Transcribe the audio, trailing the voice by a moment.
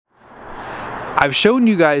I've shown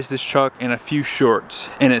you guys this truck in a few shorts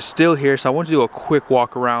and it's still here, so I want to do a quick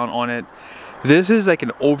walk around on it. This is like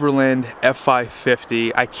an Overland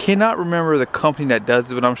F550. I cannot remember the company that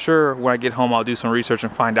does it, but I'm sure when I get home I'll do some research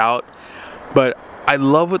and find out. But I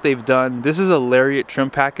love what they've done. This is a Lariat trim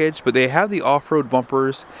package, but they have the off-road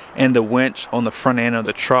bumpers and the winch on the front end of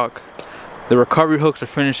the truck. The recovery hooks are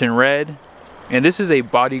finished in red, and this is a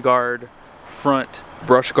bodyguard front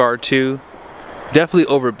brush guard too. Definitely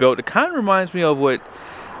overbuilt. It kind of reminds me of what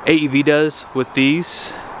AEV does with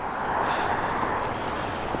these.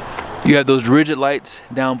 You have those rigid lights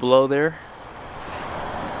down below there,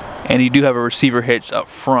 and you do have a receiver hitch up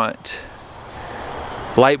front.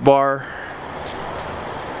 Light bar.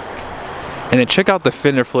 And then check out the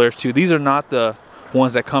fender flares too. These are not the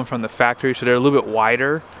ones that come from the factory, so they're a little bit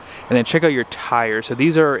wider. And then check out your tires. So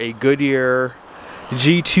these are a Goodyear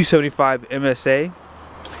G275 MSA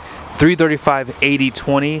 335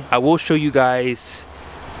 80/20. I will show you guys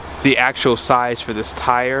the actual size for this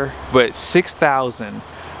tire, but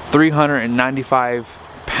 6,395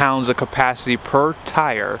 pounds of capacity per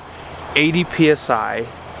tire, 80 psi.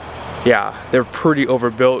 Yeah, they're pretty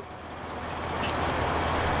overbuilt.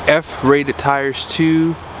 F-rated tires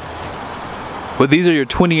too, but these are your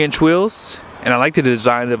 20-inch wheels, and I like the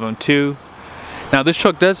design of them too. Now this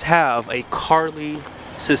truck does have a Carly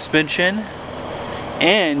suspension,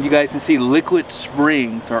 and you guys can see liquid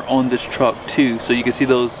springs are on this truck too, so you can see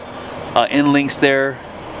those end links there.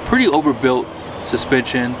 Pretty overbuilt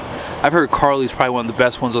suspension. I've heard Carly's probably one of the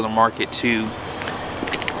best ones on the market too.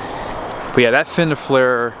 But yeah, that fender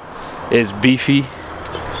flare is beefy.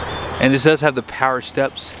 And this does have the power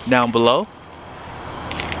steps down below.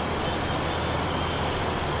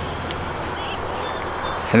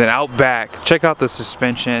 And then out back, check out the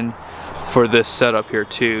suspension for this setup here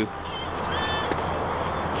too.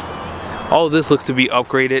 All of this looks to be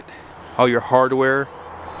upgraded, all your hardware.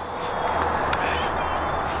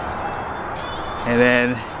 And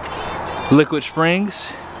then liquid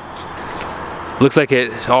springs. Looks like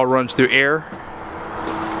it all runs through air.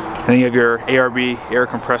 And then you have your ARB air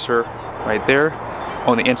compressor right there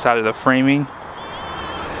on the inside of the framing.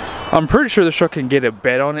 I'm pretty sure this truck can get a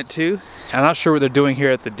bed on it too. I'm not sure what they're doing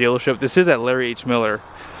here at the dealership. This is at Larry H. Miller.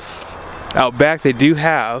 Out back they do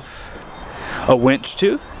have a winch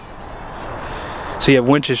too. So you have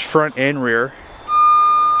winches front and rear.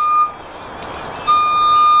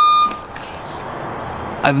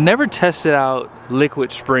 I've never tested out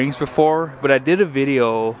liquid springs before, but I did a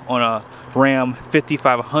video on a Ram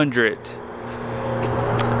 5500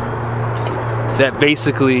 that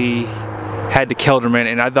basically had the Kelderman,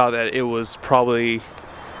 and I thought that it was probably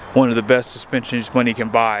one of the best suspensions money can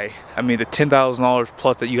buy. I mean, the $10,000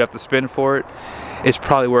 plus that you have to spend for it is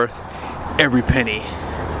probably worth every penny.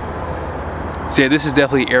 So yeah, this is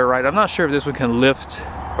definitely air ride. I'm not sure if this one can lift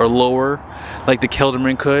or lower like the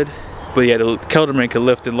Kelderman could, but yeah, the Kelderman can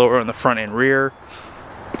lift and lower on the front and rear.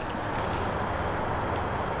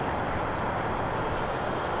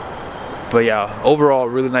 But yeah, overall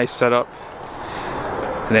really nice setup.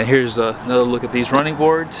 And then here's another look at these running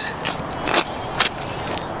boards.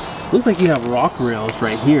 Looks like you have rock rails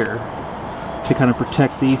right here to kind of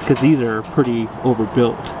protect these, because these are pretty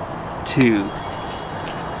overbuilt too.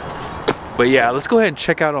 But yeah, let's go ahead and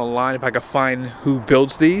check out online if I can find who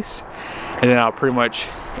builds these, and then I'll pretty much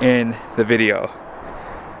end the video.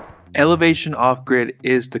 Elevation Off-Grid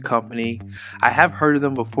is the company. I have heard of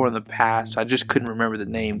them before in the past, so I just couldn't remember the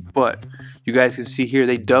name, but you guys can see here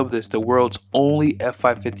they dubbed this the world's only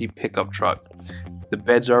F550 pickup truck. The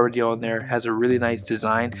bed's already on there, has a really nice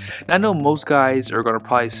design. And I know most guys are gonna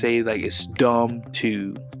probably say like it's dumb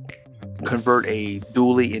to convert a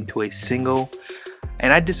dually into a single,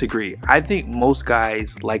 and I disagree. I think most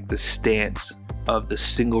guys like the stance of the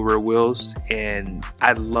single rear wheels, and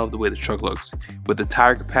I love the way the truck looks. With the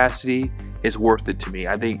tire capacity, it's worth it to me.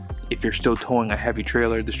 I think if you're still towing a heavy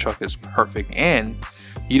trailer, this truck is perfect, and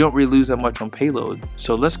you don't really lose that much on payload.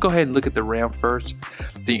 So let's go ahead and look at the Ram first.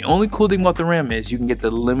 The only cool thing about the Ram is you can get the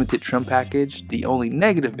limited trim package. The only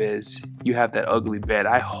negative is you have that ugly bed.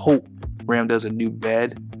 I hope Ram does a new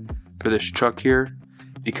bed for this truck here,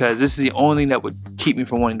 because this is the only thing that would keep me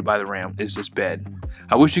from wanting to buy the Ram, is this bed.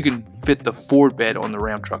 I wish you could fit the Ford bed on the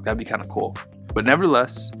Ram truck. That'd be kind of cool. But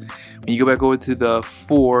nevertheless, when you go back over to the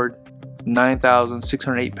Ford,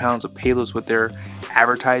 9,608 pounds of payloads what they're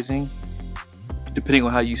advertising, depending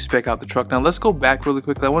on how you spec out the truck. Now let's go back really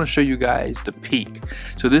quickly. I want to show you guys the peak.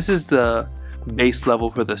 So this is the base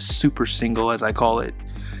level for the super single, as I call it.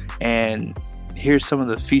 And here's some of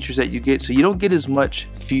the features that you get. So you don't get as much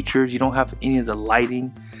features. You don't have any of the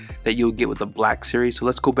lighting that you'll get with the Black Series. So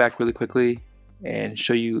let's go back really quickly and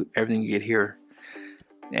show you everything you get here.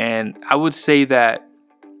 And I would say that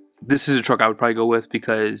this is a truck I would probably go with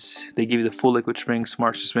because they give you the full liquid spring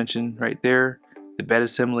smart suspension right there, the bed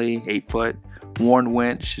assembly, 8 foot, worn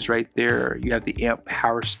winch is right there. You have the amp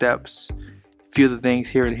power steps, a few other things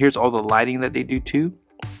here, and here's all the lighting that they do too.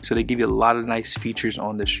 So they give you a lot of nice features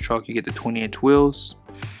on this truck. You get the 20-inch wheels,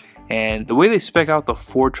 and the way they spec out the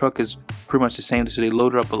Ford truck is pretty much the same. So they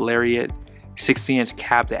loaded up a Lariat, 60-inch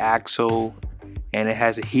cab to axle, and it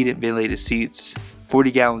has a heated ventilated seats,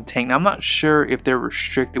 40-gallon tank. Now I'm not sure if they're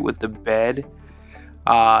restricted with the bed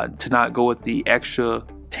to not go with the extra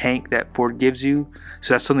tank that Ford gives you,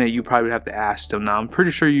 so that's something that you probably would have to ask them. Now I'm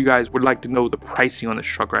pretty sure you guys would like to know the pricing on this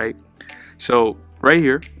truck, right? So right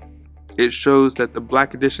here it shows that the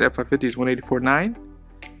black edition F550 is $184,900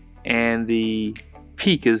 and the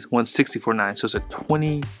Peak is $164,900, so it's a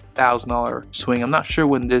 $20,000 swing. I'm not sure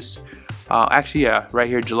when this actually, yeah, right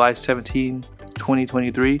here, July 17,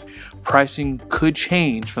 2023. Pricing could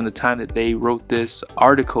change from the time that they wrote this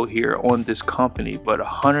article here on this company, but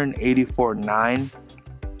 $184,900,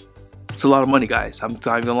 it's a lot of money, guys. I'm not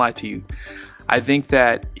even gonna lie to you. I think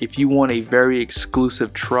that if you want a very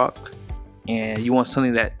exclusive truck and you want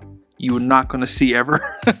something that you're not gonna see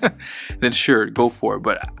ever, then sure, go for it.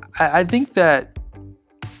 But I think that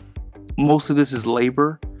most of this is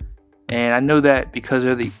labor, and I know that because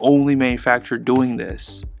they're the only manufacturer doing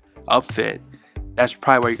this upfit, that's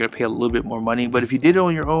probably why you're gonna pay a little bit more money. But if you did it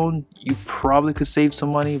on your own, you probably could save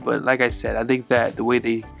some money. But like I said, I think that the way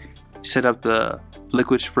they set up the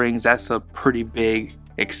liquid springs, that's a pretty big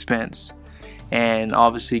expense. And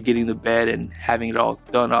obviously getting the bed and having it all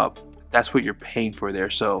done up, that's what you're paying for there.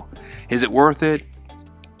 So is it worth it?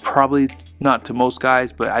 Probably not to most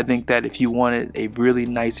guys, but I think that if you wanted a really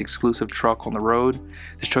nice exclusive truck on the road,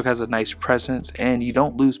 this truck has a nice presence and you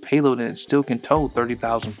don't lose payload, and it still can tow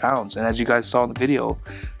 30,000 pounds. And as you guys saw in the video,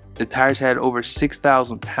 the tires had over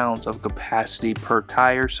 6,000 pounds of capacity per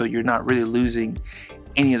tire, so you're not really losing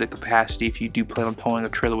any of the capacity if you do plan on towing a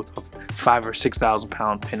trailer with a 5,000 or 6,000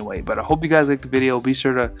 pound pin weight. But I hope you guys liked the video. Be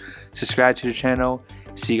sure to subscribe to the channel.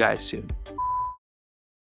 See you guys soon.